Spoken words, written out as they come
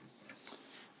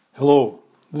Hello,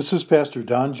 this is Pastor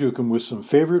Don Jukum with some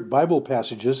favorite Bible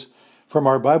passages from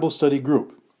our Bible study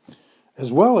group,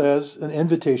 as well as an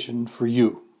invitation for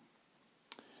you.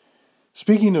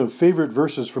 Speaking of favorite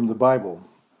verses from the Bible,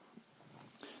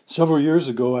 several years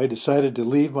ago I decided to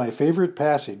leave my favorite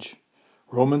passage,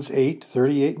 Romans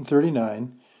 8:38 and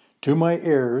 39, to my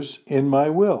heirs in my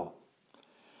will.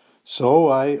 So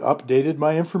I updated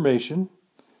my information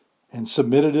and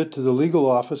submitted it to the legal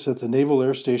office at the Naval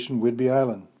Air Station, Whidbey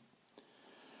Island.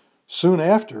 Soon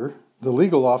after, the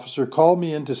legal officer called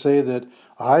me in to say that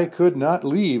I could not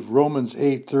leave Romans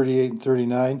 8:38 and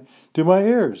 39 to my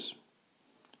heirs.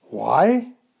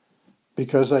 Why?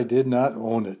 Because I did not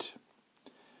own it.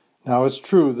 Now it's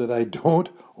true that I don't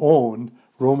own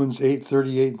Romans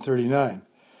 8:38 and 39,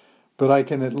 but I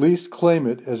can at least claim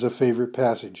it as a favorite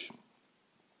passage.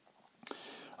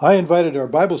 I invited our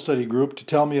Bible study group to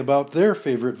tell me about their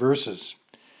favorite verses.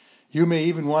 You may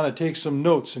even want to take some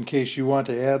notes in case you want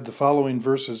to add the following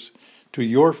verses to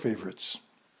your favorites.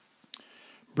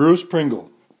 Bruce Pringle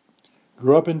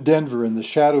grew up in Denver in the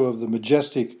shadow of the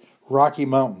majestic Rocky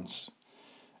Mountains.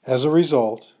 As a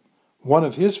result, one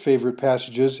of his favorite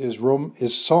passages is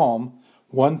Psalm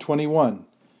 121,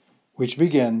 which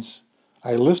begins,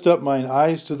 "I lift up mine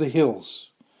eyes to the hills.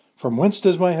 From whence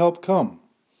does my help come?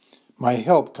 My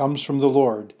help comes from the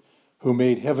Lord, who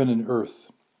made heaven and earth."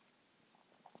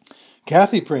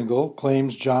 Kathy Pringle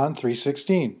claims John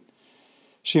 3:16.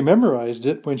 She memorized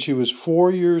it when she was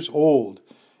 4 years old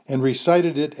and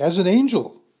recited it as an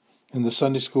angel in the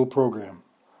Sunday school program.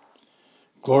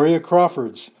 Gloria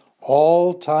Crawford's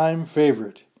all-time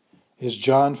favorite is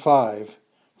John 5,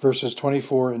 verses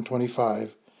 24 and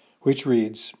 25, which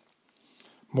reads,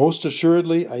 "Most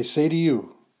assuredly I say to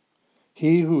you,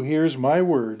 he who hears my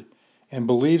word and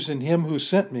believes in him who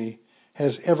sent me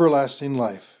has everlasting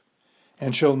life,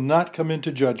 and shall not come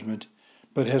into judgment,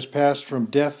 but has passed from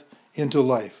death into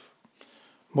life.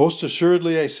 Most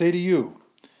assuredly I say to you,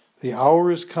 the hour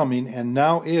is coming, and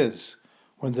now is,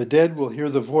 when the dead will hear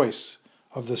the voice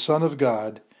of the Son of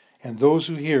God, and those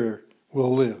who hear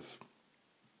will live."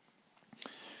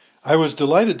 I was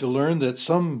delighted to learn that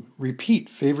some repeat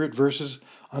favorite verses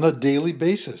on a daily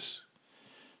basis.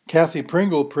 Kathy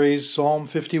Pringle prays Psalm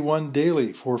 51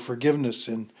 daily for forgiveness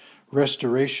and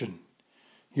restoration.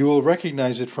 You will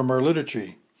recognize it from our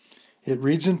liturgy. It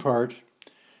reads in part,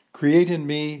 "Create in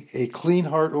me a clean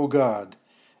heart, O God,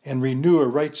 and renew a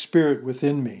right spirit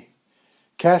within me.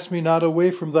 Cast me not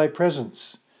away from thy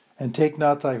presence, and take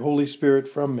not thy Holy Spirit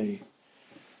from me.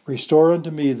 Restore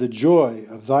unto me the joy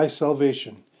of thy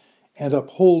salvation, and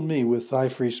uphold me with thy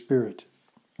free spirit."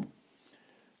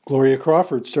 Gloria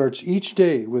Crawford starts each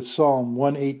day with Psalm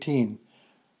 118,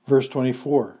 verse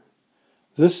 24.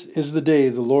 "This is the day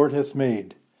the Lord hath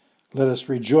made. Let us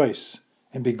rejoice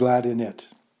and be glad in it."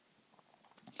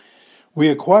 We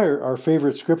acquire our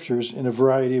favorite scriptures in a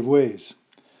variety of ways.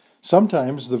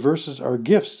 Sometimes the verses are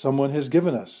gifts someone has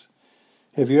given us.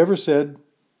 Have you ever said,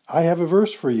 "I have a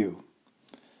verse for you"?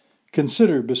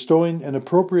 Consider bestowing an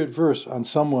appropriate verse on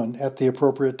someone at the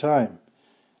appropriate time.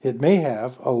 It may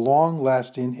have a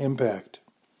long-lasting impact.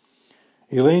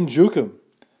 Elaine Jukum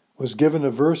was given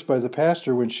a verse by the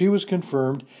pastor when she was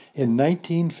confirmed in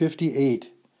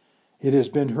 1958. It has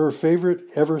been her favorite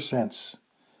ever since.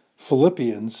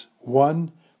 Philippians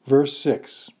 1, verse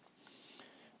 6.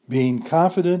 "Being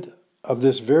confident of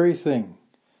this very thing,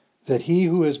 that he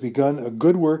who has begun a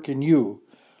good work in you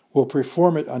will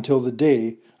perform it until the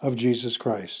day of Jesus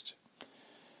Christ."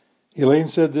 Elaine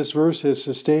said this verse has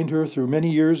sustained her through many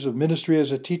years of ministry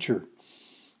as a teacher,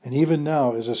 and even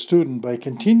now as a student by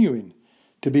continuing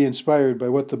to be inspired by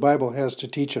what the Bible has to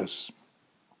teach us.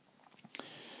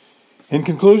 In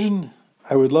conclusion,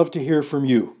 I would love to hear from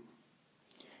you.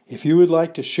 If you would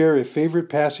like to share a favorite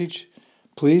passage,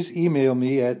 please email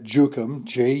me at jukum,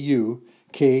 Jukam,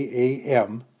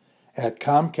 at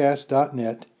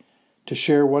comcast.net to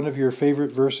share one of your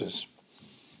favorite verses.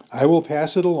 I will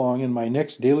pass it along in my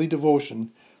next daily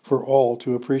devotion for all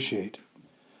to appreciate.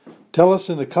 Tell us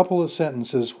in a couple of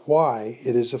sentences why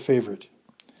it is a favorite.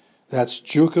 That's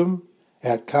jukum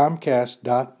at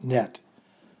comcast.net.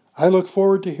 I look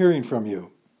forward to hearing from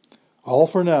you. All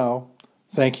for now,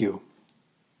 thank you.